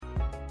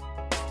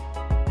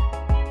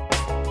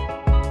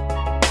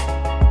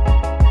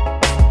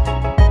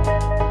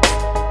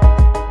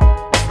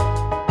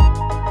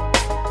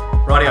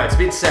It's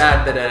a bit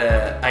sad that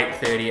at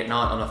 8:30 at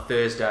night on a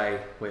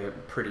Thursday we're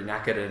pretty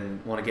knackered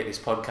and want to get this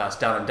podcast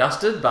done and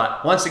dusted,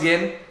 but once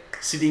again,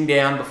 sitting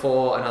down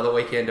before another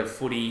weekend of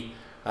footy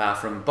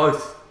from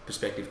both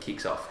perspective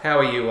kicks off. How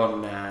are you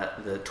on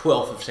the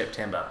 12th of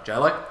September,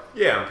 Jolo?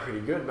 Yeah, I'm pretty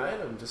good, mate.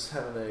 I'm just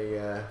having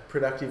a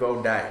productive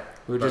old day.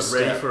 We're just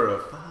ready for a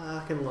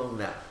fucking long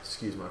nap.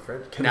 Excuse my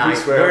French. No,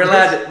 we're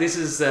allowed. This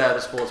is the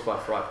Sports by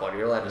Fry Pod.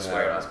 You're allowed to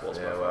swear at the Sports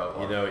by Fry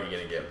Pod. You know what you're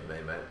going to get from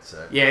me, mate.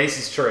 So. Yeah, this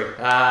is true.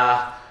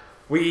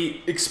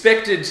 We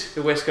expected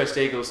the West Coast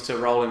Eagles to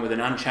roll in with an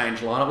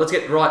unchanged lineup. Let's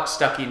get right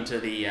stuck into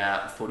the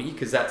footy,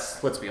 because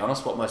that's, let's be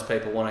honest, what most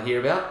people want to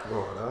hear about.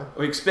 Righto.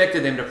 We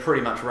expected them to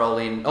pretty much roll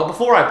in. Oh,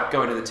 before I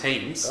go into the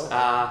teams,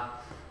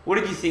 what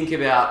did you think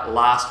about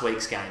last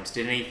week's games?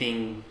 Did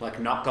anything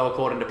not go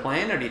according to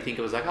plan, or do you think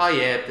it was like, oh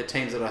yeah, the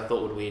teams that I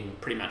thought would win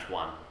pretty much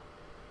won?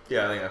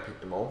 Yeah, I think I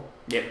picked them all.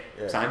 Yep,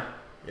 yeah. Same.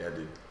 Yeah, I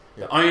did.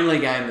 Yep. The only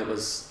game that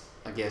was,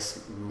 I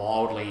guess,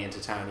 mildly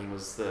entertaining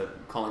was the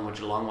Collingwood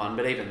Geelong one,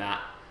 but even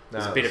that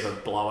was a bit of a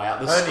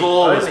blowout. The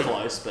score was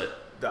close,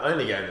 but the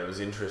only game that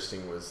was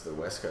interesting was the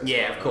West Coast.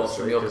 Yeah, of course,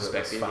 from your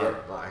perspective.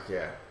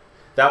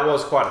 That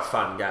was quite a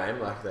fun game.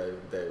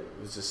 It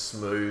was just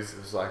smooth. It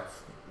was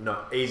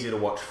not easy to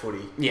watch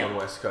footy on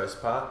West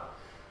Coast part.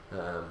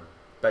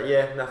 But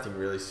yeah, nothing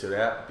really stood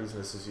out.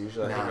 Business as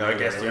usual. I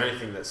guess the only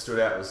thing that stood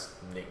out was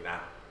Nick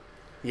Nat.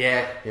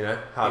 Yeah.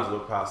 Hard to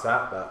look past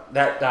that. But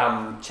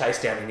that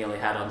chase down he nearly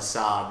had on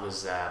Sard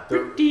was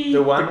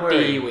the one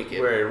where he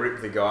wicked.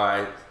 ripped the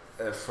guy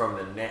from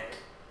the neck.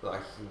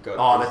 He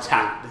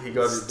got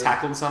he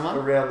tackled someone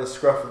around the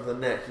scruff of the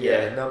neck.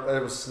 Yeah, no,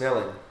 it was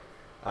Snelling,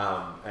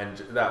 and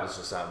that was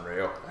just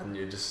unreal. And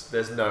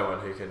there's no one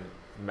who can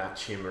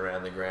match him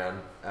around the ground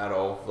at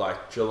all.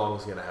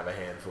 Geelong's going to have a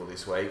handful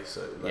this week,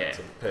 so that's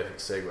a perfect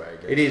segue, I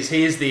guess. It is.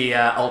 He is the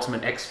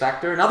ultimate X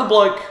Factor. Another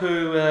bloke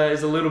who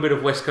is a little bit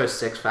of West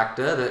Coast X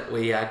Factor that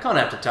we kind of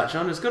have to touch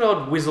on is good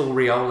old Wizzle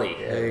Rioli.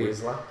 Yeah,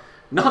 Whizzler.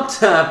 Not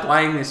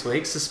playing this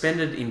week,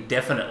 suspended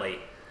indefinitely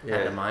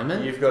at the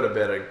moment. You've got a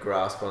better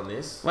grasp on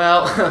this.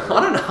 Well,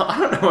 I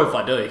don't know if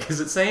I do, because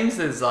it seems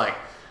there's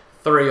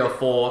 3 or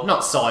 4,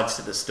 not sides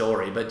to the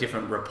story, but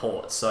different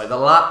reports. So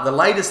the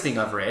latest thing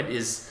I've read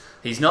is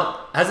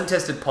hasn't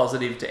tested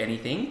positive to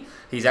anything.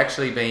 He's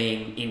actually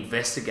been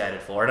investigated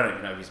for. I don't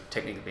even know if he's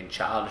technically been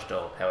charged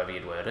or however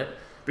you'd word it,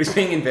 but he's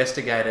being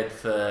investigated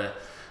for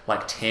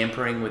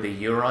tampering with a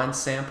urine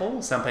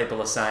sample. Some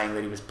people are saying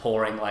that he was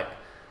pouring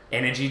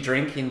energy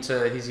drink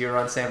into his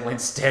urine sample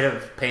instead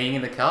of peeing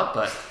in the cup,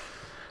 but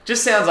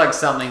just sounds like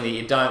something that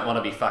you don't want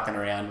to be fucking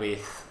around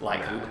with,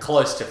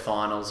 close to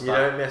finals. You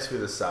don't mess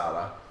with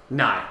Asada.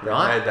 No, They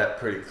right? made that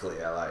pretty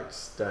clear.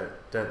 Just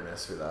don't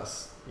mess with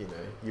us.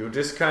 You'll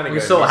just kind of We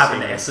go saw what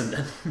happened missing. to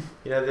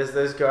Essendon. There's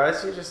those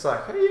guys you're just hey,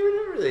 you've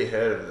never really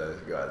heard of those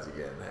guys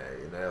again.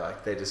 Hey,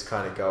 they just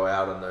kind of go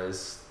out on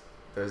those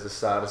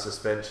Asada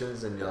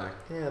suspensions, and you're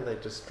yeah, they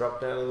just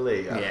dropped out of the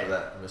league after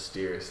that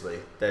mysteriously.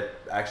 They've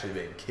actually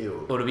been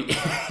killed. Or to be,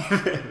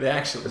 they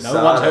actually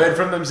no one's heard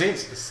from them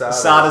since.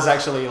 Asada's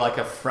actually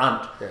a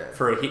front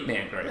for a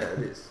hitman group. Yeah, it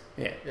is.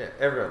 Yeah,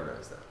 everyone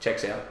knows that.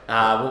 Checks out.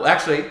 Well,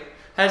 actually,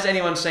 has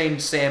anyone seen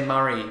Sam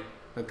Murray,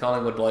 the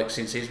Collingwood bloke,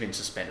 since he's been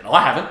suspended?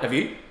 I haven't. Have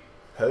you?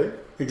 Who?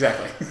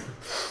 Exactly.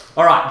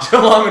 All right,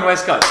 Geelong and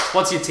West Coast.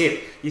 What's your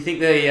tip? You think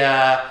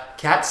the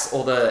Cats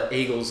or the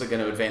Eagles are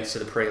going to advance to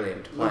the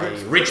prelim to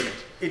play Richmond?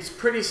 It's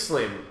pretty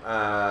slim.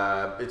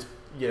 It's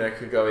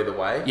could go either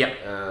way. Yep.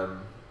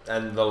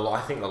 And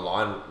I think the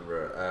line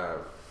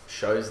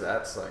shows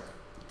that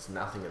it's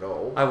nothing at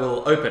all. I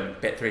will open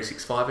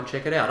Bet365 and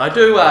check it out. I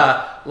do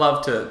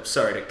love to.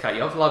 Sorry to cut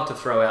you off. Love to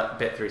throw out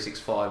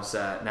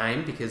Bet365's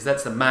name, because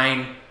that's the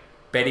main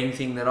betting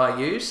thing that I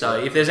use. So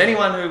if there's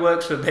anyone who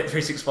works for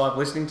Bet365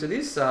 listening to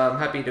this, I'm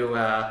happy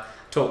to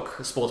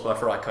talk Sports by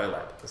Fry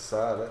collab.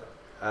 Asada.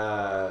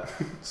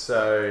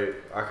 So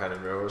I can't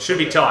even remember. Should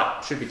be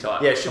tight.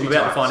 Yeah, it should be tight.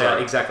 I'm about to find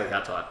out exactly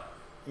how tight.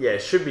 Yeah,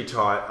 it should be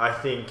tight. I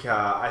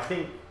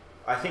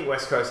think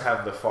West Coast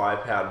have the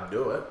firepower to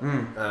do it.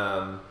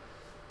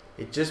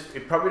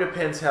 It probably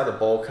depends how the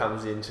ball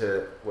comes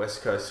into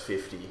West Coast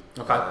 50.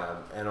 Okay.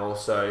 And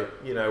also,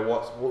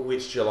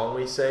 which Geelong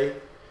we see.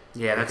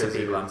 Yeah, that's a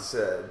big one.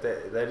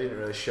 They didn't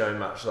really show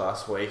much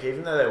last week,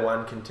 even though they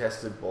won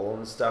contested ball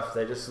and stuff.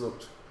 They just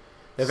looked.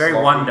 They're very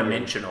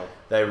one-dimensional.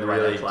 They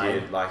really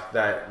did.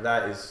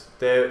 That is.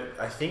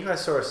 I think I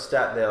saw a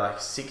stat. They're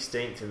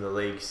 16th in the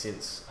league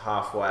since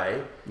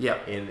halfway.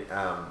 Yep. In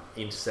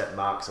intercept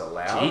marks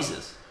allowed.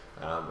 Jesus.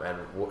 And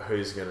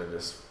who's going to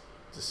just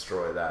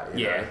destroy that?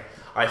 You Yeah. know?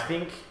 I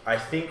think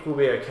we'll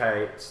be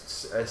okay.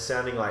 It's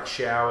sounding like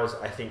Showers.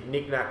 I think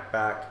Nick Nat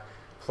back.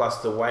 Plus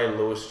the way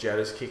Lewis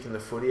Jetta's kicking the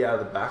footy out of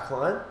the back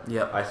line.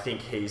 Yep. I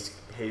think he's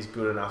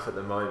good enough at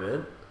the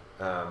moment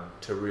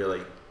to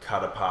really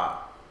cut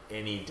apart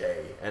any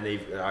day. And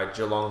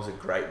Geelong's a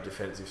great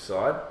defensive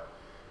side,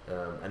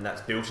 and that's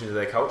built into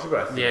their culture.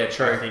 But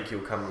I think he'll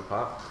come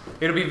apart.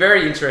 It'll be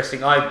very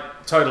interesting. I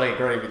totally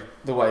agree with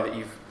the way that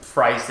you've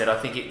phrased it. I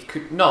think it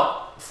could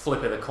not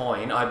flip of the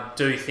coin. I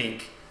do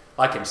think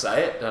I can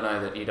say it. I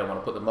know that you don't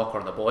want to put the mocker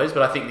on the boys,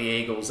 but I think the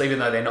Eagles, even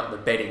though they're not the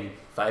betting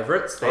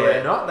favourites,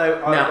 they're not. They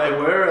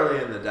were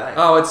early in the day.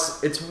 Oh, it's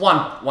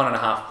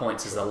 1.5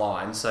 points is the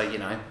line. So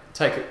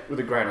take it with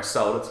a grain of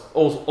salt. It's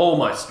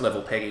almost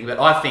level pegging, but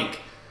I think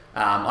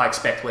I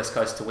expect West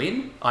Coast to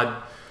win.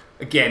 I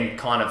again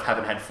kind of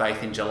haven't had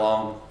faith in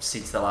Geelong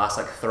since the last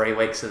 3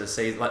 weeks of the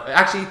season.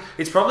 Actually,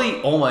 it's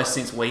probably almost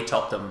since we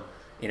topped them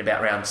in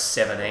about round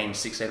 17,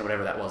 16 or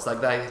whatever that was.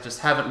 They just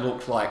haven't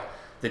looked like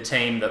the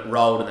team that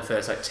rolled in the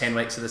first 10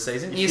 weeks of the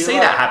season. You see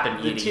that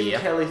happen year to year. The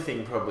Tim Kelly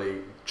thing probably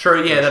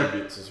true, yeah.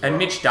 Contributes as well. And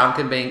Mitch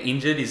Duncan being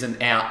injured is an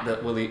out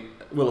that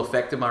will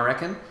affect him, I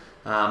reckon.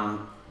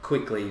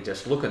 Quickly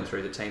just looking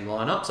through the team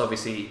lineups.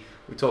 Obviously,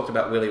 we talked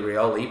about Willie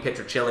Rioli.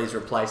 Petrocelli's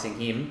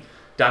replacing him.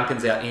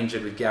 Duncan's out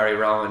injured with Gary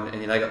Rowan,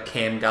 and they got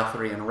Cam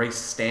Guthrie and Reece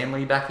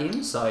Stanley back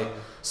in. So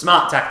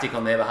smart tactic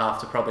on their behalf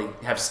to probably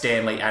have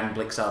Stanley and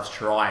Blicavs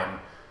try and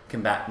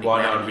combat Nick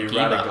Why Nat not and be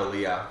Giba.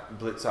 Radigalia?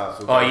 Blitzarves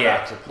will go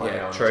back to play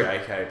on true.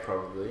 JK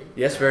probably.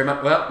 Yes, very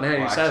much. Well, now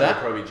you say that.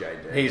 Probably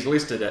JJ. He's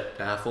listed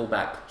at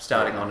fullback,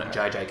 starting on at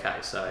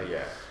JJK. So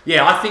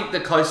yeah, I think the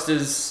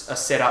Coasters are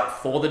set up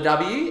for the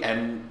W,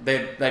 and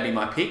they'd be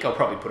my pick. I'll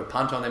probably put a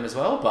punt on them as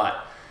well,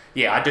 but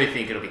yeah, I do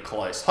think it'll be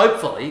close.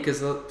 Hopefully, because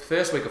the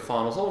first week of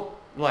finals all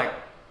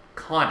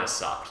kind of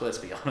sucked. Let's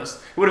be honest.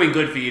 It would have been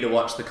good for you to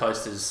watch the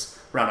Coasters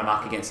run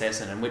amok against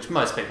Essendon, which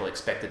most people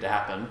expected to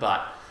happen,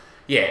 but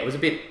yeah, it was a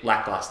bit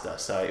lackluster.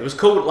 So it was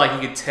cool. You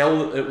could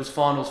tell it was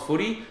finals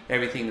footy.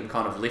 Everything had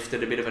kind of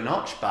lifted a bit of a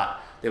notch, but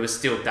there was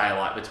still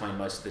daylight between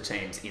most of the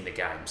teams in the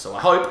game. So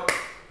I hope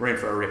we're in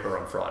for a ripper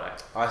on Friday.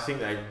 I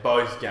think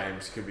both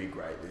games could be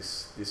great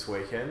this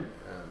weekend.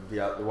 The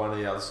one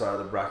on the other side of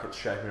the bracket's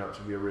shaping up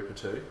to be a ripper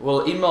too.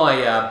 Well, in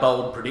my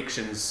bold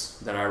predictions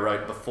that I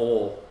wrote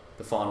before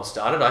the final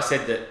started, I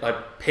said that I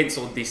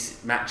penciled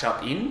this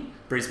matchup in,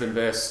 Brisbane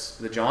versus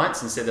the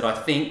Giants, and said that I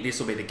think this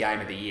will be the game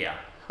of the year.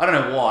 I don't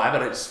know why,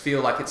 but I just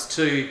feel like it's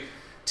two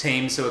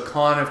teams who are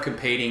kind of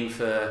competing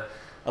for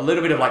a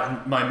little bit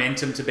of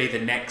momentum to be the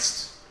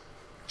next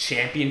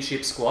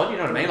championship squad. You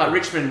know what I mean?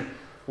 Richmond,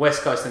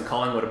 West Coast and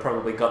Collingwood have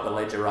probably got the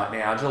ledger right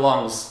now.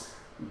 Geelong's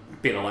a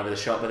bit all over the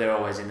shop, but they're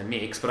always in the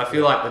mix. But I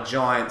feel like the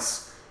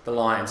Giants, the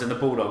Lions and the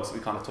Bulldogs that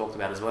we kind of talked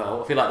about as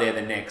well, I feel like they're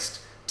the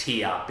next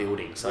tier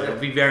building. So it'll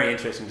be very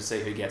interesting to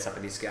see who gets up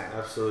in this game.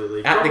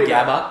 Absolutely. At the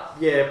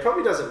Gabba.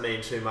 Probably doesn't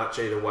mean too much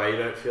either way. You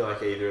don't feel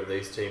like either of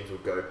these teams will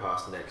go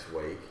past next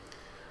week.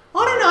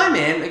 I don't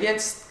know, man.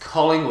 Against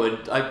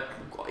Collingwood,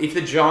 if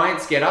the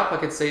Giants get up, I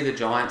could see the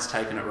Giants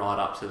taking it right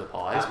up to the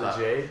Pies. At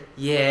the G?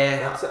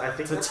 Yeah. I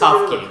think it's a that's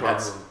tough a bit of a game.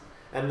 problem.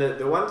 And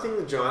the one thing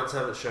the Giants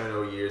haven't shown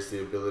all year is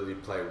the ability to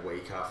play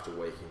week after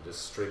week and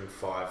just string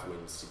 5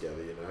 wins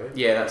together,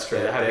 Yeah, that's true.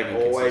 They're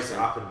always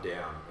up and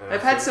down. And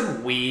they've had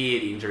some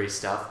weird injury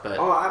stuff, but...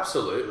 Oh,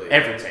 absolutely.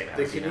 Every team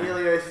has, the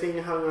Canelio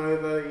thing hung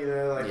over,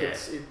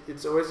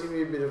 it's always going to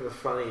be a bit of a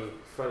funny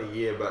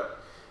year,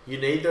 but you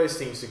need those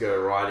things to go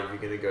right if you're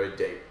going to go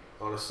deep,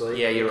 honestly.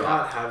 Yeah, you're right. You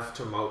can't have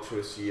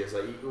tumultuous years.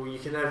 You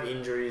can have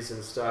injuries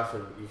and stuff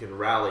and you can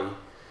rally,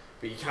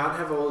 but you can't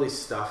have all this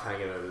stuff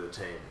hanging over the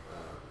team.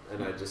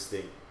 And I just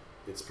think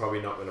it's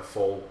probably not going to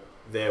fall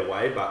their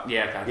way, but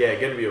going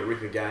to be a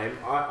ripper game.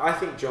 I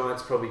think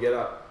Giants probably get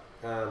up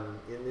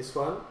in this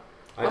one.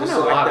 I don't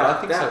know why, but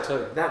I think so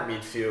too. That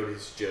midfield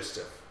is just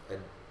a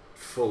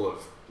full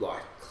of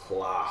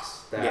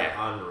class. They're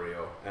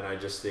unreal, and I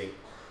just think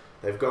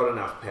they've got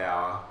enough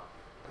power.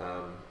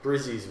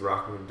 Brizzy's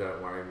ruckman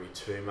don't worry me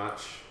too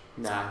much.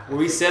 No,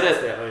 we said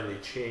it. Their only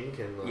chink,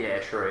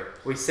 and true.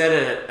 We said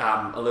it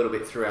a little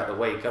bit throughout the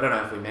week. I don't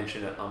know if we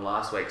mentioned it on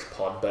last week's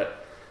pod, but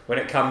when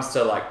it comes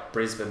to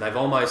Brisbane, they've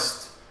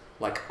almost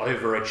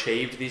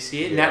overachieved this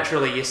year. Yeah.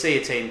 Naturally, you see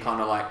a team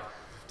kind of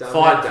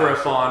fight for a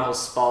final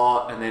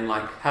spot, and then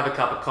have a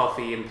cup of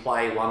coffee and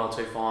play 1 or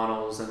 2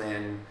 finals, and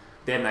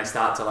then they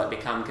start to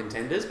become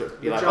contenders.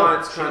 But the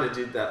Giants kind of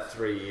did that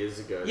 3 years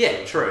ago.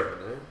 Yeah, true.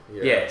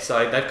 Yeah,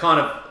 so they've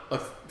kind of I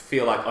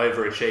feel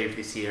overachieved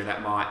this year, and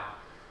that might.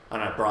 I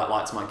don't know, bright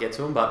lights might get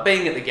to them, but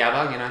being at the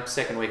Gabba,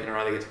 second week in a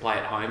row they get to play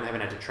at home. They haven't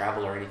had to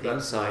travel or anything.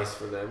 That's nice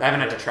for them. They haven't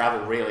had to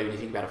travel really when you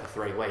think about it for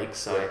 3 weeks,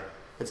 so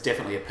it's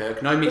definitely a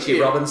perk. No Mitchie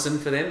Robinson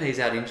for them, he's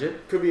out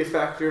injured. Could be a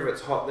factor if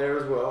it's hot there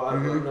as well.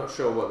 I'm not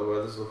sure what the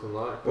weather's looking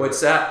like. Well,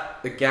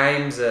 the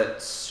game's at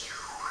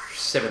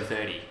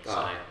 7:30,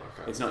 so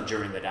it's not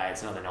during the day,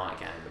 it's another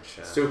night game.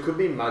 Which still could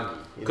be muggy.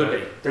 Could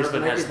be.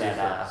 Brisbane has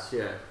that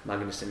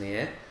mugginess in the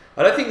air.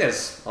 I don't think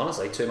there's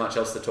honestly too much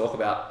else to talk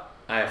about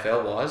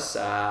AFL wise.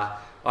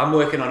 I'm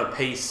working on a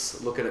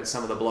piece looking at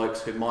some of the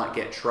blokes who might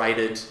get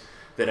traded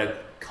that are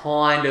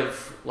kind of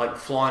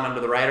flying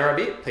under the radar a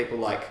bit.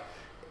 People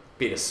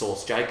bit of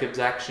Sauce Jacobs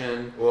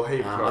action. Well,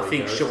 I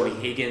think Shawnee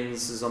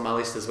Higgins is on my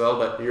list as well.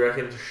 But you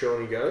reckon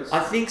Shawnee goes? I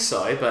think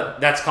so, but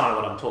that's kind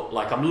of what I'm talking.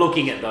 I'm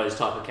looking at those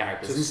type of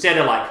characters instead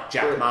of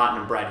Jack Martin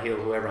and Brad Hill,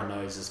 who everyone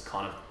knows is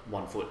kind of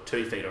 1 foot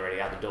 2 feet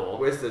already out the door.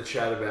 Where's the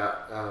chat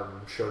about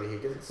Shawnee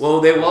Higgins? Well,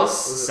 there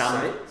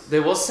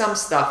was some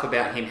stuff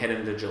about him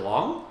heading to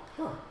Geelong.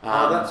 Oh,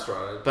 that's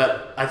right.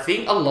 But I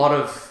think a lot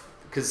of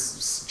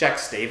because Jack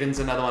Stevens,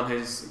 another one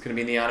who's going to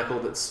be in the article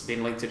that's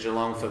been linked to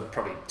Geelong for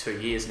probably 2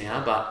 years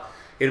now, but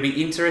it'll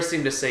be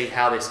interesting to see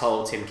how this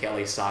whole Tim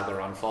Kelly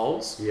saga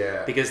unfolds.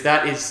 Yeah. Because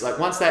that is, like,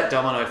 once that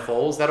domino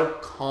falls, that'll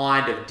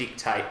kind of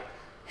dictate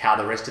how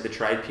the rest of the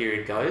trade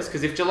period goes.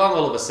 Because if Geelong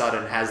all of a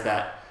sudden has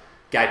that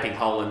gaping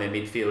hole in their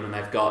midfield and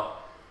they've got,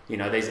 you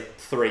know, these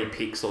 3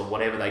 picks or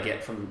whatever they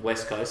get from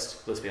West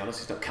Coast, let's be honest,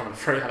 he's not coming to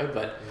Freo,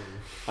 but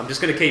I'm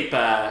just going to keep,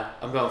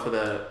 I'm going for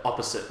the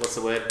opposite, what's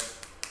the word?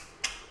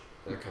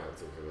 I can't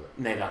think of it.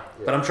 Neither.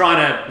 Yeah. But I'm trying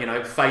to, you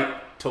know, fate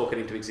talk it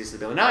into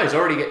existence. No, he's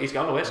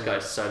going to West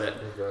Coast, so that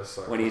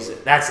when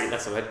that's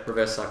the word,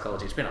 reverse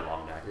psychology. It's been a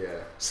long day.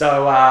 Yeah.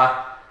 So,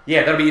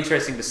 that'll be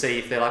interesting to see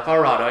if they're like, all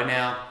right,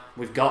 now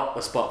we've got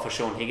a spot for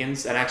Sean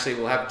Higgins, and actually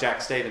we'll have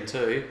Jack Stephen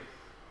too.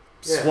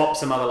 Swap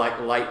some other like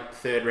late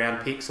 3rd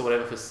round picks or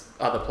whatever for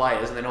other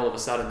players, and then all of a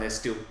sudden they're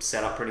still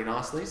set up pretty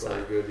nicely. So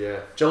very good, yeah.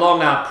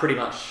 Geelong are pretty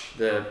much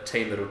the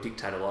team that will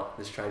dictate a lot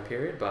this trade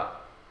period, but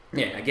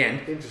yeah,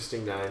 again,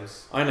 interesting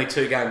names. Only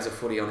 2 games of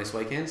footy on this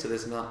weekend, so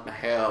there's not a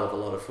hell of a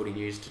lot of footy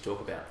news to talk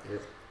about.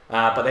 Yep.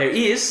 But there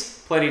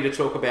is plenty to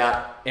talk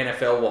about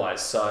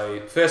NFL-wise.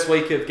 So first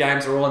week of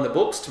games are all in the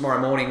books. Tomorrow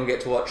morning we'll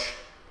get to watch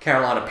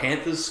Carolina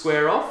Panthers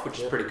square off, which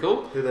is pretty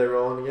cool. Who are they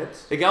rolling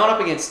against? They're going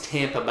up against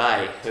Tampa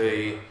Bay,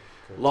 who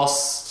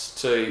lost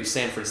to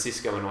San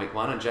Francisco in week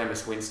 1, and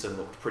Jameis Winston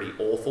looked pretty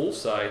awful.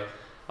 So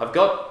I've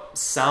got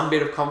some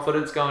bit of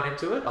confidence going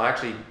into it. I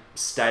actually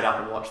stayed up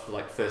and watched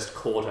the first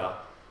quarter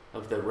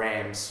of the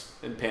Rams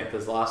and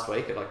Panthers last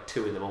week at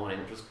 2 in the morning,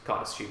 which was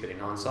kind of stupid in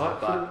hindsight.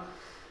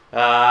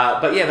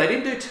 But yeah, they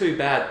didn't do too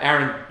bad.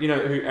 Aaron, you know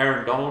who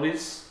Aaron Donald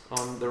is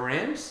on the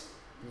Rams?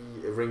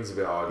 It rings a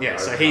bell. Yeah,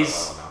 so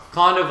he's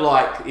kind of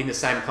like in the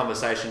same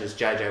conversation as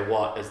JJ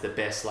Watt as the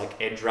best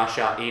edge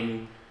rusher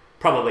in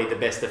probably the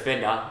best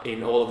defender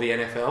in all of the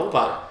NFL.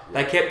 But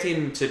they kept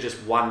him to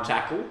just 1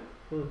 tackle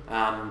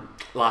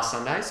last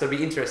Sunday, so it'll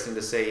be interesting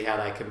to see how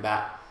they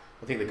combat.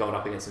 I think they're going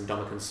up against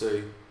Ndamukong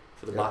Suh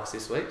for the Bucks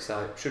this week, so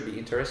it should be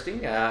interesting.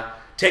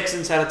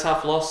 Texans had a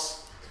tough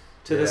loss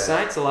to the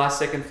Saints, the last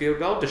second field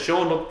goal.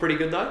 Deshaun looked pretty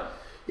good though.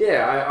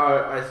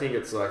 Yeah, I think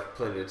it's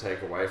plenty to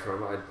take away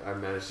from. I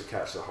managed to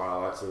catch the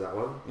highlights of that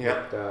one.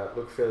 Yeah,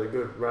 looked fairly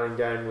good. Running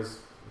game was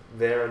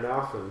there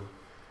enough, and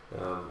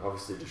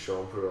obviously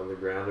Deshaun put it on the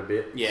ground a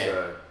bit. Yeah,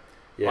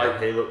 so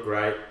he looked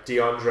great.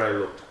 DeAndre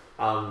looked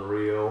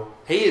unreal.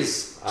 He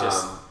is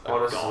just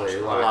honestly,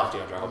 I love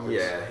DeAndre Hopkins.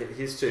 Yeah,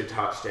 his 2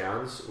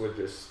 touchdowns were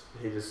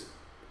he just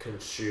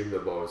consumed the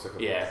ball. It's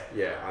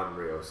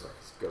unreal. It's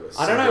he's got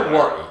a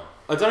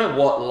I don't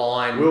know what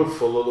line. Will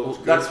Fuller looks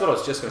good. That's what I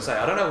was just going to say.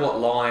 I don't know what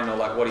line or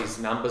what his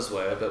numbers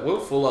were, but Will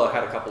Fuller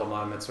had a couple of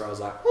moments where I was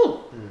like,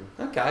 oh,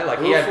 okay.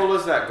 Will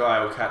Fuller's that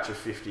guy who'll catch a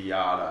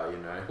 50-yarder, you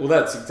know. Well,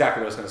 that's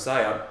exactly what I was going to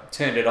say. I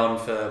turned it on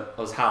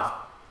I was half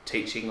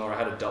teaching, or I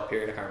had a dot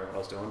period. I can't remember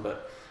what I was doing,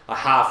 but I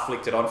half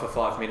flicked it on for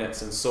 5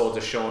 minutes and saw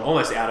Deshaun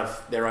almost out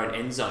of their own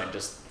end zone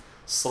just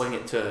sling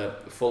it to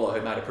Fuller,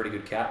 who made a pretty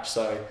good catch.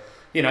 So,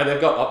 you know,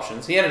 they've got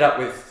options. He ended up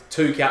with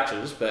 2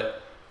 catches, but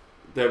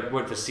they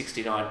went for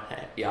 69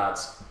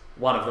 yards.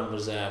 One of them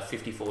was a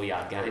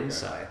 54-yard gain. Okay.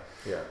 So,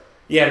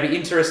 it'll be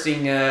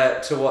interesting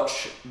to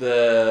watch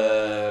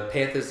the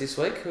Panthers this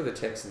week. Who the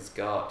Texans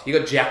got? You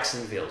got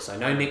Jacksonville, so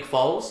no Nick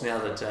Foles now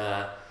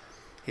that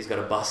he's got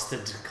a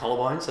busted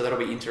collarbone. So that'll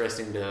be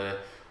interesting to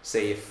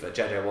see if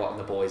JJ Watt and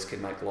the boys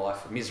can make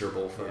life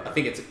miserable for. I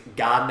think it's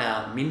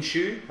Gardner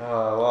Minshew.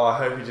 Oh well, I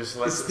hope he just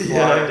lets it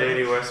fly.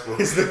 Danny Westbrook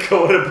is the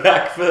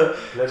quarterback for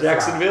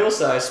Jacksonville.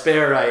 So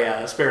spare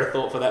a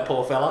thought for that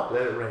poor fella.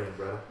 Let it rain,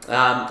 bro.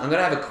 I'm going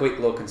to have a quick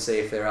look and see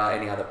if there are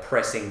any other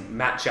pressing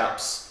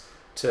matchups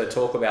to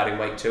talk about in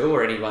week 2,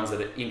 or any ones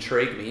that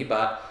intrigue me.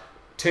 But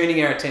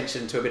turning our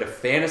attention to a bit of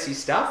fantasy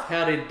stuff,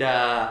 how did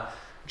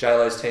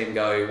J-Lo's team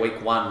go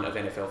week 1 of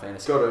NFL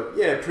fantasy? Got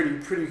a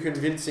pretty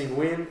convincing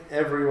win.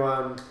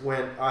 Everyone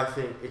went, I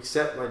think,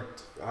 except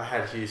I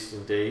had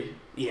Houston D.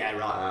 Yeah,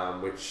 right.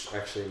 Which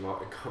actually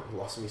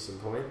lost me some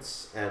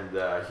points, and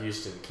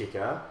Houston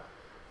kicker.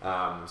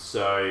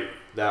 So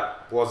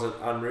that wasn't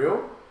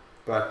unreal,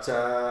 but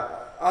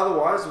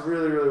otherwise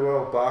really, really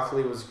well.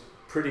 Barkley was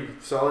pretty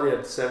solid. He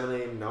had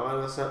 17-9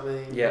 or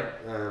something.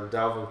 Yep.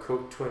 Dalvin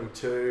Cook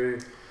 22.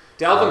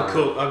 Dalvin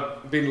Cook,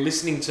 I've been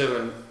listening to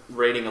and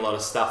reading a lot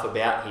of stuff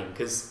about him,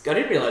 because I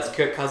didn't realise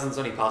Kirk Cousins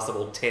only passed the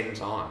ball 10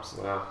 times.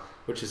 Wow.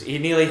 He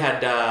nearly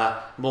had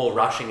more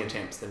rushing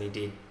attempts than he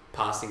did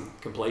passing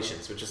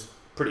completions, which is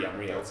pretty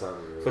unreal. That's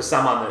unreal. For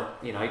someone that,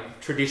 you know,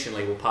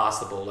 traditionally will pass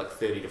the ball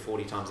 30 to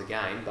 40 times a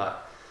game.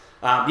 But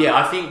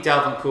I think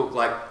Dalvin Cook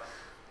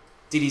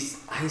did his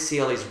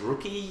ACL his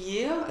rookie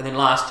year, and then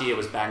last year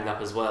was banged up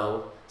as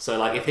well.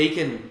 So if he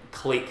can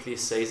click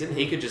this season,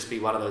 he could just be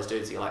one of those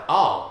dudes. You're like,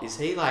 oh, is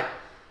he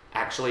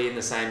actually in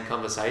the same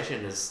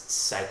conversation as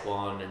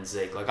Saquon and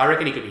Zeke? I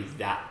reckon he could be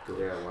that good.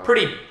 Yeah, wow.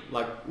 Pretty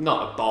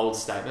not a bold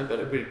statement, but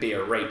it would be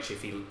a reach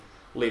if he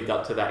lived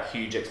up to that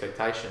huge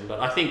expectation.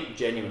 But I think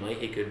genuinely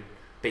he could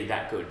be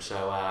that good.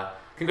 So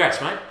congrats,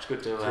 mate. It's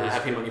good to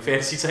have him on your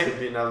fantasy team. Could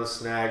be another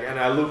snag, and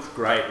I looked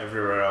great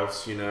everywhere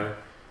else. You know,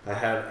 I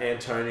had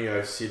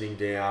Antonio sitting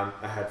down.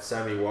 I had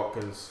Sammy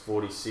Watkins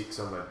 46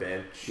 on my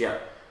bench. Yeah.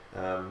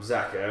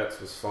 Zach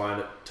Ertz was fine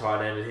at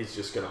tight end, and he's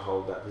just going to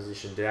hold that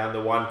position down.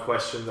 The one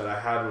question that I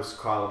had was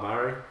Kyler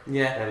Murray.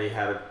 Yeah. And he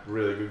had a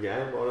really good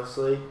game,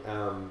 honestly.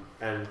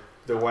 And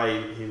the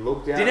way he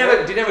looked out.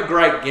 Didn't have a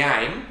great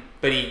game,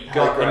 but he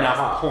got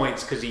enough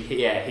points because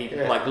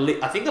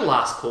I think the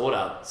last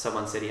quarter,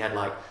 someone said he had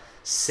like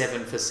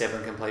 7 for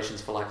 7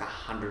 completions for like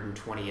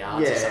 120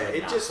 yards or something.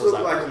 It just looked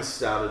like he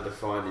started to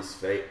find his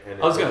feet.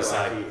 And I was going to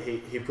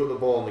say. He put the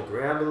ball on the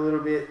ground a little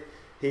bit.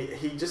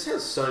 He just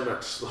has so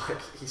much, like,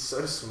 he's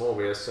so small,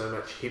 but he has so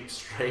much hip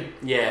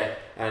strength. Yeah.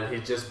 And he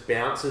just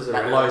bounces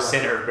around. That low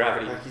centre of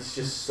gravity. Like, he's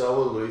just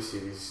so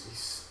elusive.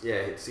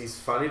 He's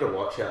funny to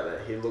watch out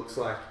there. He looks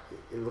out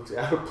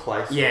of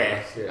place.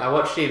 Yeah. I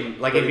watched him,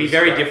 like, it'd be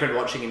very different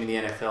watching him in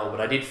the NFL,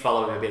 but I did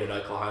follow him a bit at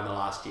Oklahoma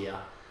last year.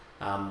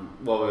 While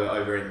we were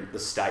over in the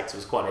States, it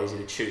was quite easy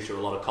to chew through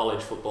a lot of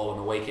college football on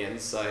the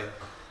weekends, so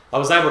I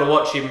was able to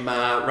watch him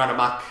run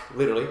amok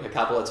literally a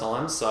couple of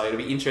times, so it'll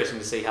be interesting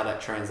to see how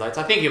that translates.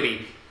 I think he'll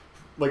be,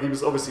 like, he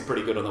was obviously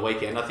pretty good on the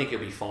weekend. I think he'll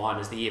be fine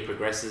as the year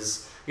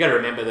progresses. You got to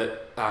remember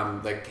that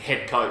the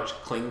head coach,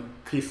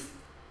 Cliff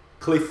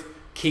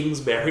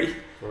Kingsbury,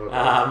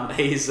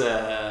 he's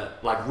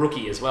like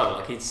rookie as well.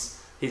 Like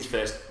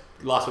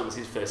last week was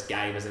his first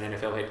game as an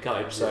NFL head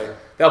coach, so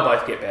they'll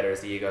both get better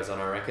as the year goes on,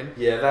 I reckon.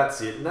 Yeah,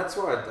 that's it, and that's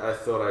why I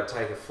thought I'd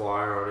take a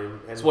flyer on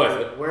him. And it's worth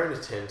it. We're in a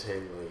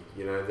 10-team league.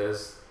 You know,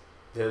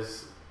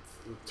 there's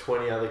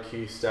 20 other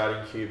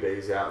starting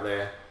QBs out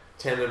there.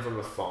 10 of them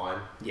are fine.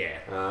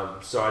 Yeah.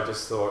 So I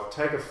just thought,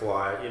 take a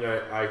flyer. You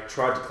know, I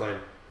tried to claim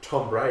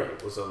Tom Brady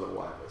was on the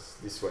waivers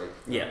this week.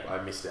 Yeah.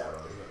 I missed out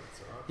on him.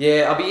 That's all right.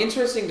 Yeah, I'll be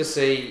interesting to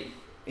see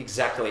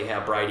exactly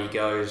how Brady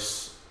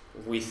goes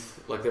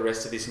with, like, the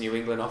rest of this New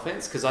England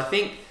offense, because I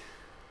think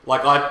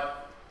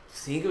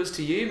it was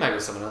to you, maybe it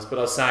was someone else, but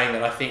I was saying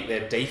that I think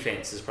their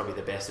defense is probably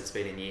the best it's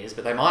been in years,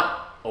 but they might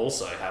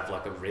also have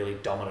like a really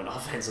dominant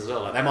offense as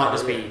well. Like, they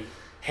might be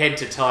head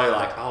to toe,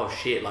 like, oh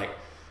shit, like,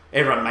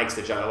 everyone makes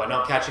the joke, we're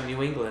not catching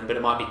New England, but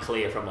it might be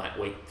clear from like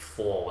week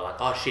 4, we're like,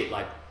 oh shit,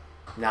 like,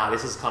 nah,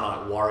 this is kind of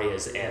like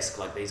Warriors-esque,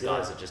 like, these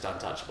guys are just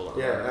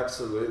untouchable.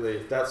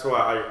 Absolutely. That's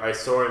why I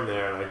saw him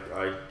there, and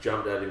I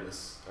jumped at him.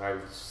 I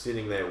was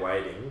sitting there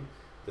waiting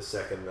the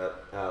second that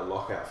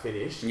lockout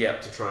finished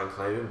to try and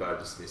claim him, but I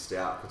just missed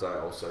out because I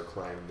also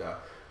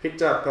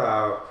picked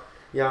up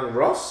young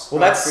Ross for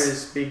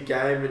his big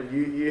game, and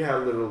you had a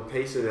little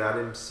piece about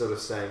him sort of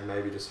saying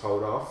maybe just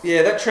hold off.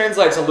 Yeah, that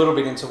translates a little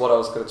bit into what I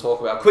was going to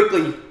talk about.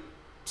 Quickly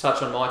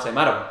touch on my team.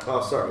 No,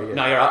 you're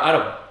right. I had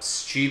a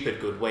stupid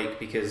good week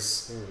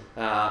because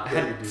I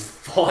had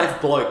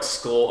 5 blokes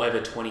score over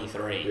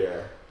 23.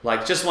 Yeah.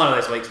 Like, just one of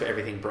those weeks where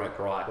everything broke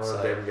right. One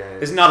of them games.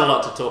 There's not a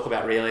lot to talk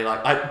about, really.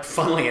 Like,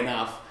 funnily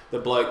enough, the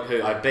bloke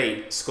who I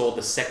beat scored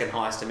the second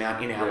highest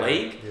amount in our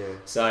league. Yeah.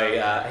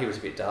 So he was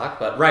a bit dark.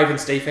 But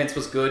Ravens' defense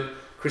was good.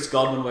 Chris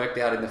Godwin worked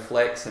out in the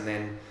flex. And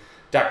then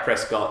Dak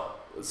Prescott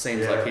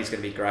seems like he's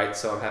going to be great.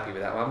 So I'm happy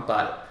with that one.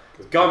 But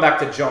going back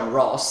to John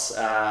Ross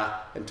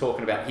and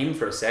talking about him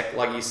for a sec,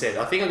 like you said,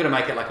 I think I'm going to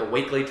make it like a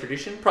weekly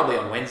tradition. Probably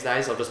on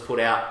Wednesdays, I'll just put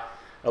out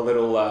a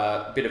little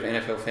bit of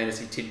NFL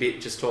fantasy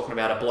tidbit, just talking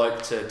about a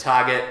bloke to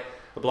target,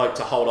 a bloke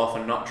to hold off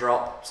and not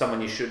drop,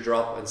 someone you should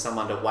drop, and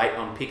someone to wait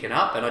on picking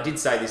up. And I did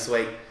say this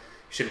week you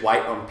should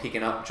wait on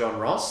picking up John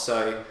Ross.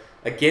 So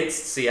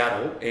against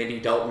Seattle, Andy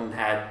Dalton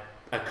had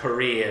a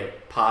career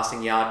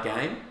passing yard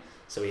game.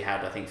 So he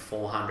had, I think,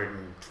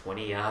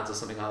 420 yards or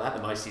something like that,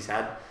 the most he's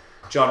had.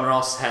 John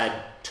Ross had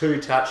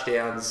 2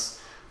 touchdowns.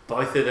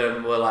 Both of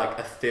them were like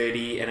a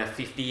 30 and a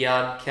 50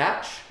 yard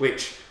catch,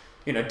 which,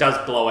 you know, does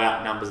blow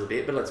out numbers a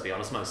bit, but let's be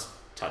honest, most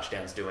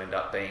touchdowns do end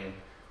up being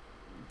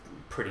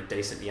pretty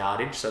decent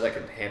yardage, so that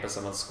can hamper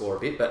someone's score a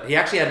bit. But he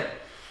actually had,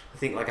 I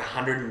think, like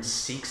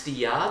 160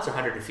 yards or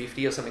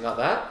 150 or something like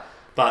that.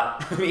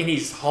 But in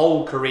his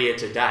whole career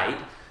to date,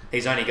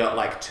 he's only got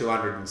like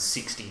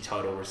 260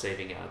 total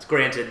receiving yards.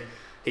 Granted,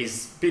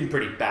 he's been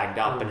pretty banged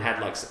up and had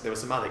there were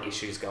some other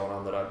issues going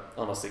on that I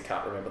honestly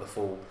can't remember the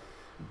full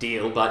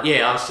deal. But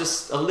yeah, I was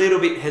just a little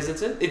bit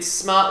hesitant. It's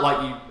smart,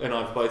 like you and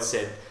I've both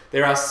said,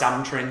 there are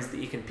some trends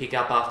that you can pick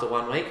up after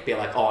 1 week. Be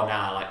like, oh,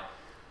 nah, like,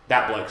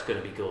 that bloke's going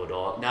to be good.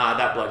 Or, nah,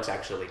 that bloke's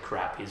actually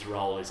crap. His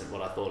role isn't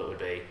what I thought it would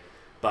be.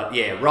 But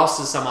yeah, Ross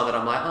is someone that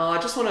I'm like, oh, I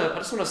just want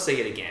to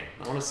see it again.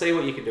 I want to see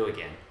what you can do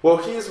again. Well,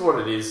 here's what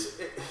it is.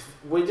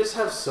 We just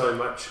have so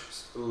much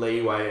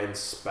leeway and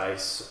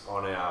space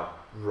on our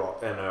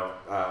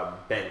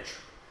bench.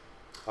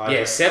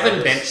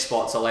 7 bench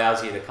spots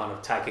allows you to kind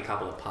of take a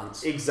couple of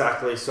punts.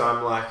 Exactly. So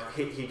I'm like,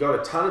 he got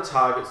a ton of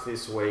targets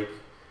this week.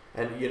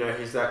 And, you know,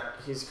 he's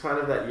kind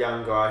of that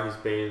young guy who's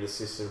been in the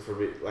system for a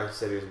bit. Like you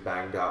said, he was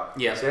banged up.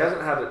 Yeah. So he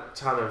hasn't had a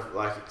ton of,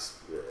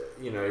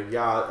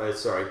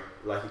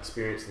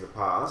 experience in the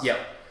past. Yep.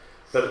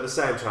 But at the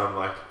same time,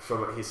 like,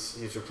 from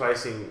he's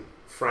replacing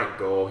Frank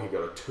Gore, he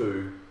got a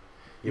 2.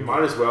 You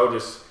might as well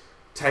just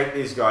take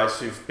these guys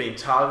who've been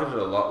targeted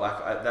a lot.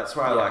 Like, that's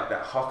why I like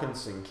that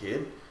Hawkinson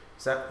kid.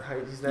 Is that how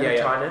his name?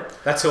 Yeah. Tynan?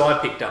 That's who I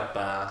picked up,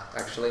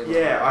 actually.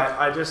 Yeah,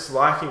 I just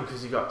like him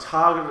because he got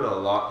targeted a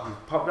lot. He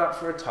popped up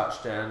for a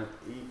touchdown.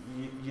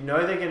 You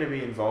know they're going to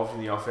be involved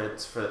in the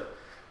offense for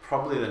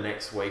probably the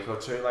next week or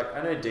two. Like,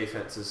 I know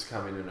defenses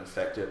come in and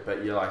affect it,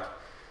 but you like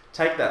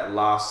take that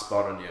last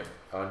spot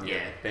on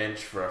your bench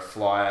for a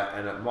flyer,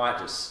 and it might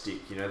just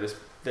stick. You know,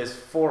 there's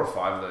 4 or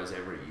 5 of those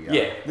every year.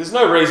 Yeah, there's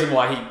no reason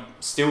why he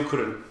still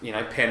couldn't,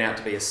 pan out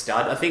to be a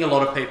stud. I think a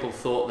lot of people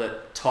thought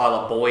that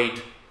Tyler Boyd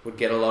would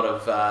get a lot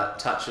of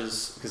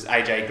touches because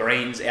AJ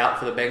Green's out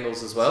for the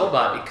Bengals as well,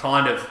 but it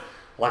kind of,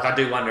 I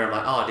do wonder,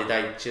 I'm like, did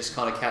they just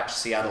kind of catch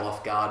Seattle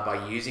off guard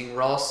by using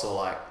Ross,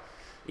 or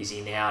is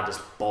he now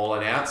just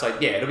balling out? So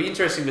yeah, it'll be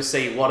interesting to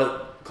see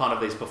what kind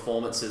of these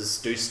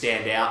performances do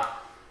stand out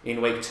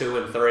in week 2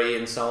 and 3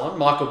 and so on.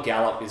 Michael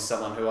Gallup is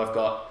someone who I've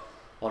got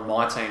on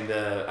my team,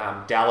 the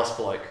Dallas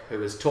bloke, who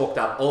was talked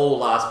up all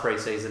last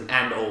preseason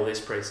and all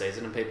this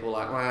preseason, and people were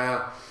like,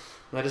 well,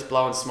 they're just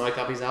blowing smoke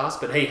up his ass,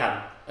 but he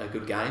had a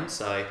good game.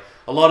 So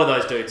a lot of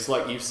those dudes,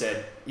 like you've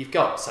said, you've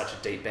got such a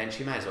deep bench,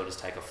 you may as well just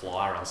take a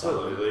flyer on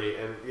something. Absolutely,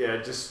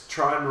 and just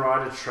try and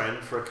ride a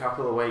trend for a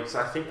couple of weeks.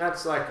 I think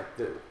that's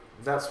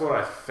that's what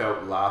I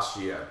felt last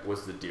year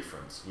was the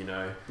difference.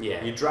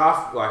 Yeah. You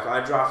draft,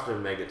 I drafted a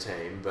mega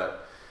team,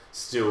 but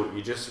still,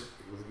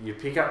 you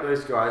pick up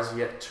those guys, you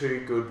get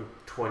 2 good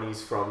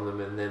 20s from them,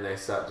 and then they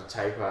start to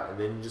taper, and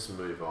then you just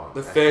move on.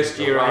 The first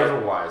year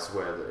otherwise,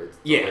 where the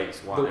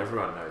league's won,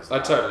 everyone knows that.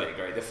 I totally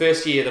agree. The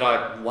first year that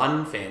I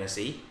won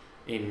fantasy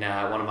in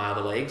one of my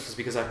other leagues was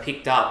because I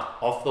picked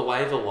up off the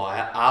waiver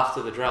wire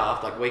after the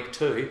draft, week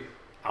 2,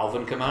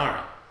 Alvin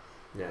Kamara.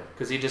 Yeah.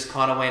 Because he just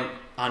kind of went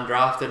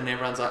undrafted, and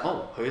everyone's like,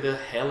 oh, who the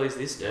hell is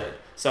this dude? Yeah.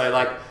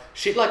 So,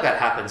 shit like that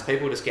happens.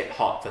 People just get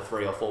hot for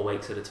 3 or 4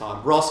 weeks at a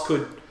time. Ross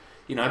could,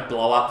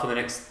 blow up for the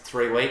next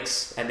 3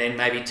 weeks and then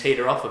maybe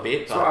teeter off a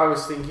bit. So I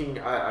was thinking,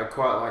 I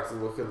quite like the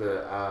look of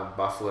the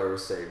Buffalo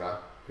receiver,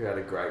 who had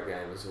a great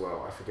game as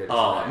well. I forget his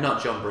name.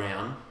 Not John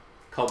Brown.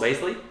 Cole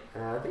Beasley?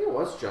 I think it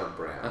was John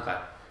Brown. Okay.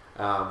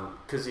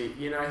 Because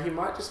he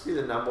might just be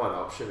the number 1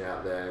 option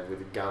out there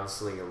with a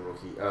gunslinger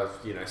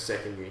rookie,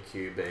 second year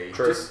QB.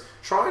 True. Just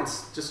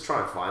try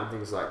and find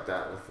things like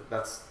that.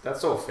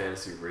 That's all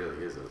fantasy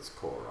really is at its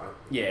core, right?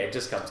 Yeah, it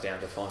just comes down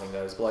to finding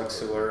those blokes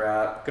who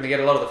are going to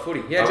get a lot of the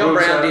footy. Yeah, John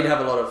Brown did have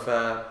a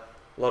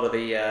lot of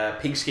the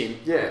pigskin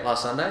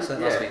last Sunday, so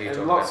that must be who you're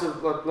talking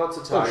about. Lots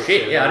of targets. Oh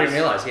shit! Yeah, I didn't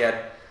realise he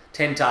had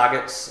 10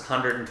 targets,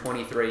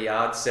 123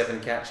 yards, 7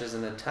 catches,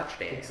 and a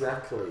touchdown.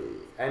 Exactly.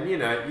 And you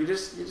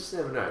just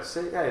never know.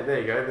 See, hey,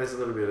 there you go. There's a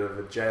little bit of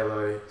a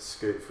J-Lo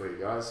scoop for you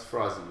guys.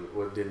 Surprised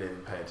you didn't even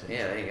pay attention.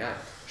 Yeah, there you go.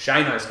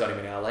 Shano's got him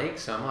in our league,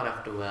 so I might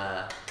have to do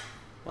a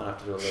little.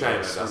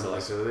 Shano doesn't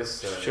listen to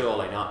this.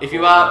 Surely not. If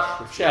you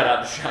are, shout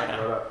out to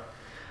Shano.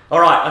 All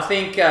right, I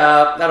think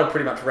that'll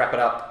pretty much wrap it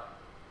up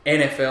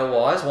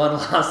NFL-wise. One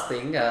last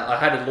thing. I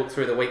had to look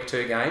through the week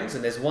 2 games,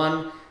 and there's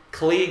one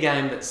clear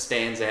game that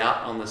stands out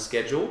on the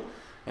schedule,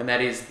 and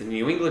that is the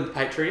New England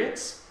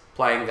Patriots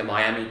playing the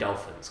Miami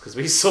Dolphins, because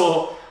we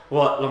saw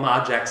what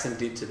Lamar Jackson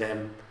did to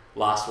them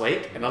last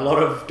week, and a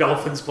lot of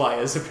Dolphins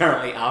players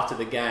apparently after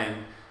the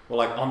game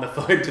were on the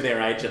phone to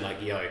their agent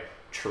yo,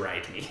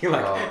 trade me,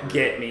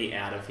 get me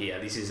out of here,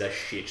 this is a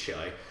shit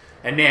show.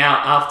 And now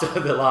after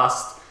the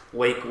last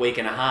week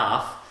and a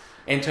half,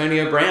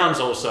 Antonio Brown's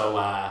also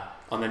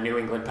on the New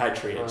England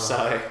Patriots,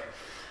 so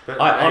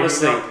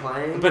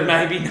But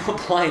maybe not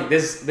playing.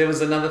 There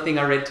was another thing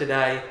I read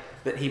today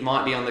that he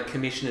might be on the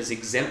commissioner's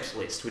exempt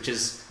list, which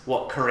is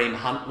what Kareem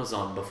Hunt was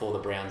on before the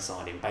Browns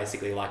signed him.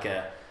 Basically, you're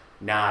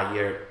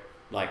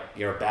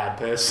a bad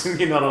person.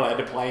 You're not allowed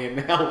to play in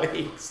our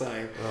league.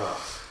 So,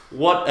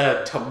 what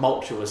a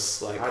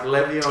tumultuous I had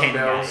Le'Veon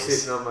Bell days.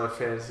 sitting on my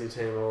fantasy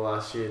team all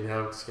last year, and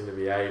now it's going to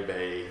be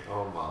AB.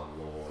 Oh my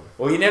lord!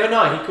 Well, you never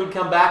know. He could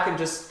come back and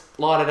just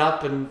light it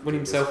up and win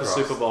himself a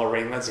Super Bowl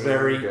ring. That's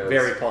very,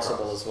 very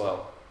possible as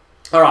well.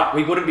 All right,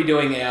 we wouldn't be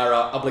doing our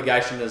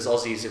obligation as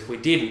Aussies if we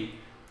didn't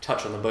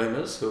touch on the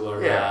Boomers, who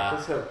are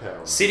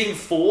sitting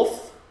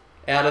 4th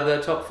out of the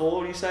top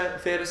 4. Would you say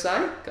fair to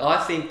say? I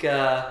think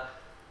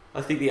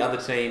the other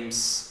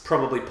teams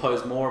probably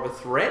pose more of a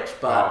threat,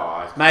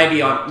 but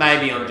maybe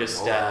I'm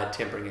just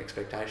tempering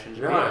expectations.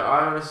 No,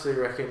 I honestly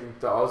reckon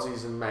the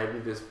Aussies and maybe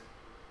this.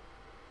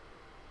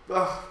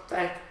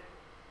 I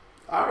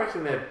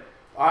reckon they're.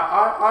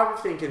 I'm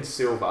thinking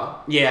Silver.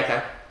 Yeah.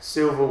 Okay.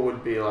 Silver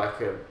would be I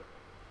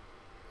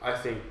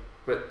think.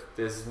 But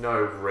there's no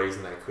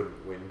reason they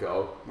couldn't win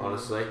gold,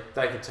 honestly.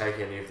 They could take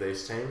any of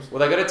these teams. Well,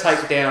 they've got to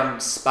take down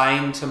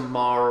Spain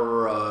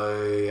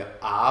tomorrow,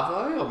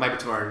 or maybe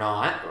tomorrow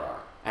night. Right.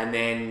 And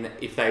then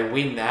if they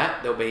win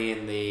that, they'll be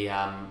in the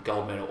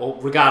gold medal. Or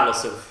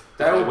regardless of if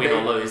they win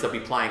or lose, they'll be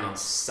playing on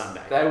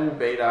Sunday. They will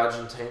beat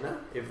Argentina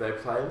if they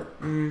play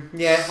them.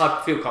 Yeah,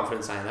 I feel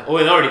confident saying that. Or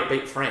they already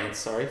beat France,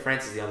 sorry.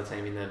 France is the other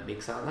team in the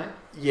mix, aren't they?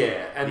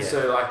 Yeah, and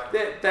so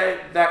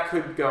that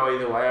could go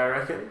either way, I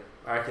reckon.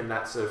 I reckon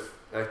that's a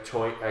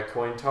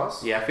coin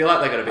toss. Yeah, I feel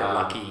like they got a bit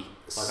lucky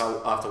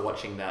after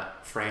watching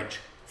that France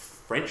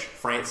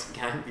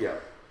game. Yeah.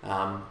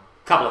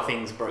 couple of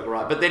things broke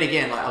right. But then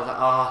again, like I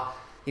was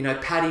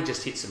like, Paddy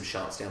just hit some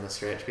shots down the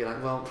stretch. Be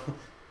like, well,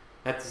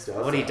 that's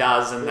what he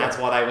does, and that's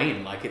why they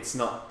win. Like, it's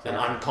not an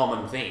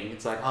uncommon thing.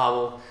 It's like,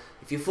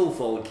 if your full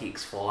forward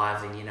kicks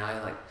 5, then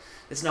like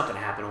it's not going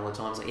to happen all the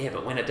time. It's like,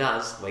 but when it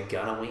does, we're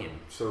gonna win.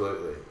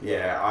 Absolutely.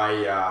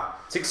 Yeah,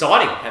 it's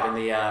exciting having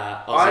the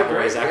Aussie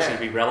boys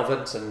actually be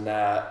relevant and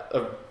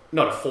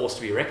not a force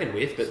to be reckoned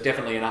with, but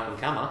definitely an up and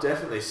comer.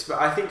 Definitely.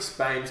 I think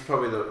Spain's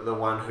probably the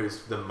one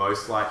who's the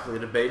most likely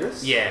to beat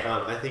us.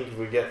 Yeah. I think if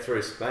we get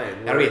through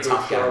Spain, that'll be a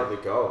tough game. At the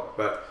goal.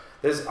 But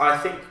I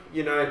think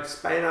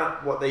Spain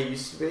aren't what they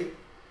used to be.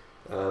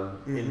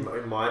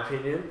 In my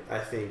opinion, I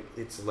think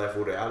it's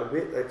leveled out a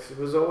bit. It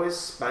was always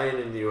Spain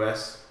and the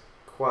US.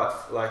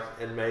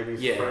 And maybe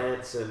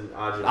France and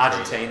Argentina.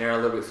 Argentina are a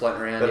little bit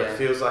floating around, but it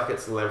feels like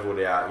it's leveled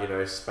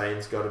out.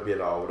 Spain's got a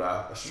bit older.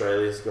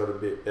 Australia's got a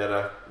bit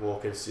better, more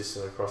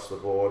consistent across the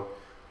board.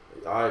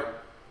 I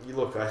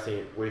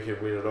think we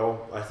could win it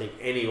all. I think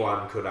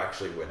anyone could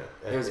actually win it.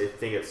 I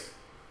think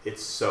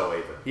it's so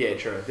even. Yeah,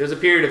 true. There was a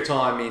period of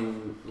time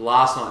in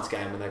last night's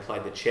game when they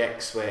played the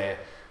Czechs where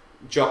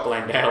Jock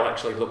Landale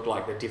actually looked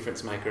like the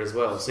difference maker as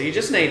well. So you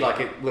just need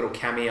like a little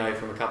cameo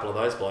from a couple of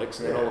those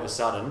blokes, and then all of a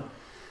sudden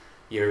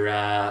you're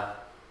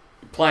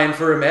playing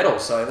for a medal.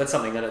 So that's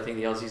something I don't think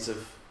the Aussies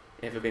have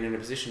ever been in a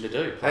position to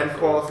do. And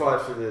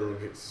qualified for the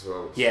Olympics as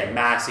well. Yeah,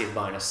 massive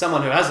bonus.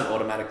 Someone who hasn't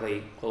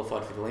automatically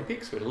qualified for the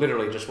Olympics. We're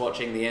literally just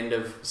watching the end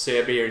of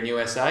Serbia and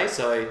USA.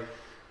 So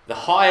the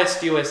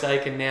highest USA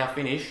can now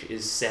finish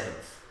is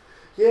 7th.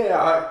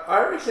 Yeah,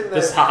 I reckon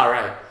bizarre,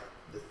 eh?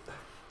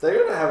 They're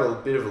going to have a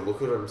bit of a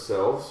look at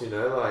themselves,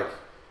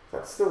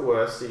 that's the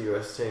worst the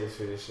US team's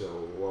finished in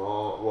a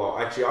long... Well,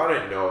 actually, I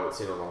don't know if it's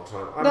in a long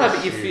time. I'm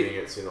assuming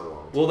it's in a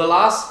long time. Well, the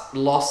last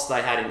loss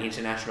they had in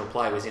international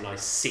play was in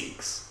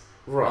 2006.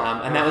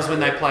 Right. And that was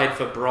when they played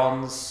for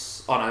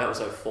bronze... Oh, no, that was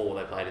 2004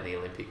 they played in the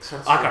Olympics. I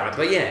can't remember.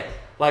 But yeah,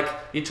 like,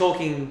 you're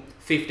talking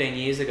 15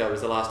 years ago was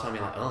the last time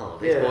you're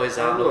like, these boys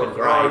aren't looking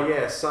great. Oh,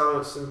 yeah,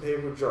 some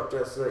people dropped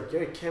out. So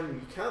like, Cam,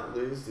 you can't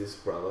lose this,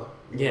 brother.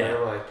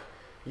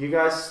 You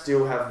guys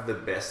still have the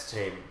best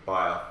team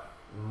by a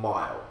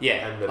mile.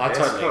 Yeah, and the I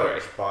best totally coach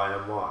agree. by a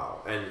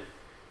mile. And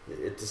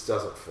it just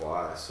doesn't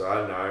fly. So I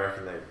don't know, I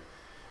reckon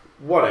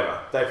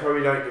whatever. They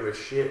probably don't give a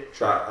shit.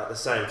 But at the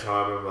same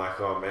time, I'm like,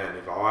 oh man,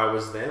 if I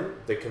was them,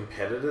 the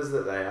competitors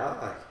that they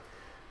are,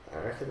 I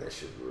reckon they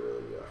should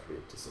really be a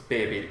bit disappointed.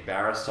 Be a bit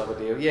embarrassed type of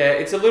deal. Yeah,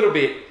 it's a little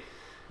bit...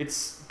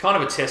 It's kind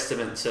of a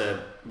testament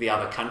to the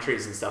other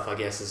countries and stuff, I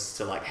guess, as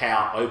to like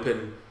how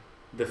open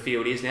the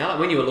field is now. Like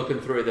when you were looking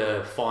through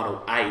the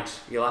final 8,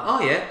 you're like,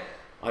 oh yeah,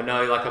 I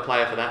know like a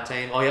player for that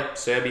team. Oh yep,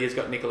 Serbia's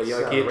got Nikola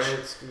Jokic.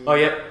 Satoransky. Oh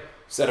yep,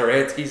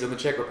 Satoransky's in the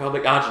Czech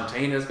Republic.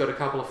 Argentina's got a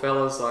couple of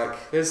fellas.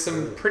 Like there's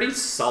some pretty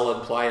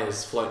solid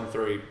players floating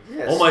through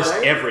almost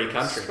every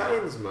country.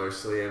 Spain's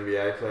mostly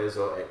NBA players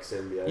or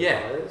ex-NBA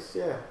players.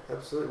 Yeah,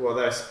 absolutely. Well,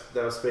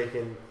 they were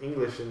speaking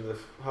English in the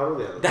huddle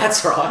the other day.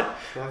 That's right.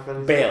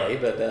 Barely,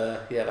 but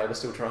they were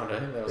still trying to.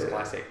 That was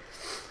classic.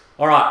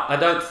 All right, I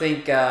don't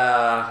think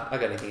I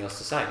got anything else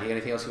to say. You got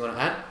anything else you want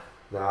to add?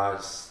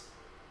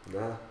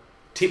 No.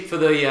 Tip for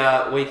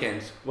the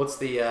weekend. What's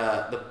the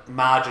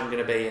margin going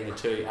to be in the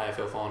 2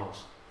 AFL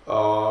finals?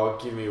 Oh,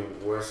 give me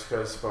West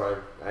Coast by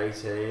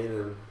 18,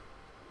 and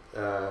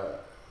I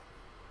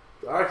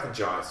reckon the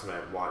Giants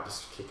might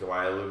just kick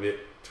away a little bit.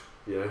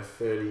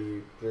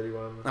 30,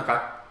 31. Okay.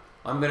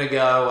 I'm going to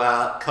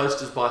go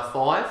Coasters by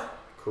 5.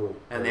 Cool.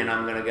 And then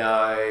I'm going to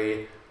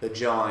go the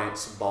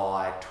Giants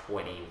by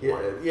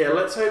 21. Yeah.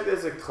 Let's hope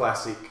there's a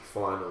classic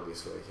final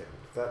this weekend.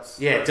 That's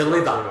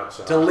deliver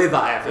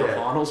AFL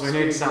finals. We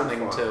need something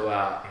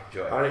to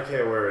enjoy. I don't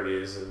care where it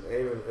is, and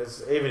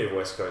even if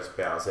West Coast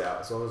bows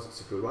out, as long as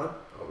it's a good one,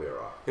 I'll be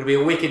alright. It'll be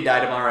a wicked day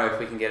tomorrow if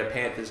we can get a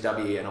Panthers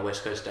W and a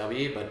West Coast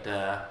W. But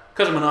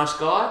because I'm a nice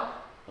guy,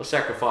 I'll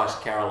sacrifice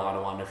the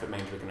Carolina one if it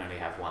means we can only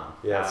have one.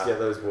 Yeah, let's get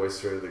those boys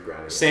through to the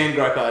granny.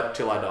 Sandgroper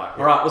till I die.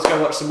 All right, let's go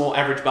watch some more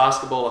average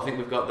basketball. I think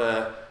we've got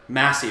the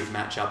massive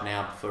matchup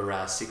now for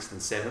 6th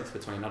and 7th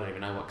between, I don't even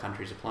know what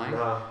countries are playing.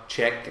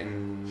 Czech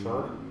and...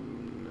 China?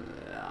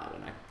 I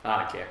don't know. I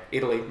don't care.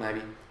 Italy,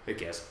 maybe. Who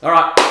cares? All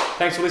right.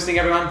 Thanks for listening,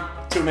 everyone.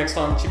 Till next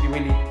time. Chippy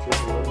Windy.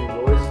 Chippy Windy,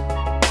 boys.